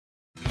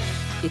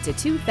It's a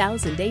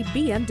 2008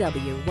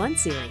 BMW 1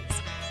 Series.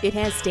 It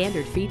has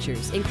standard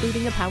features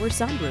including a power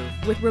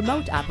sunroof with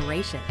remote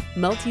operation,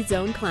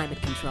 multi-zone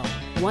climate control,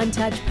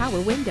 one-touch power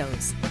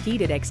windows,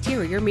 heated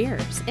exterior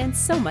mirrors, and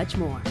so much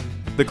more.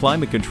 The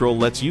climate control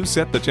lets you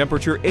set the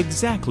temperature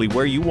exactly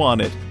where you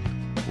want it.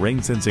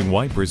 Rain-sensing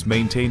wipers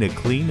maintain a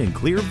clean and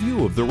clear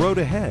view of the road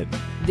ahead.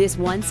 This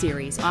 1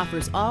 Series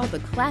offers all the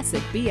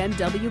classic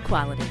BMW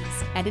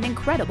qualities at an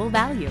incredible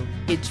value.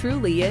 It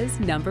truly is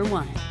number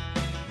one.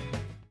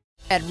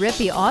 At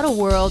Rippy Auto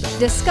World,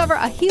 discover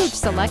a huge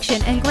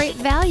selection and great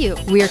value.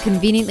 We are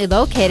conveniently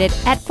located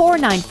at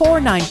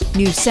 4949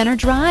 New Center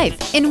Drive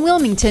in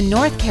Wilmington,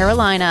 North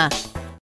Carolina.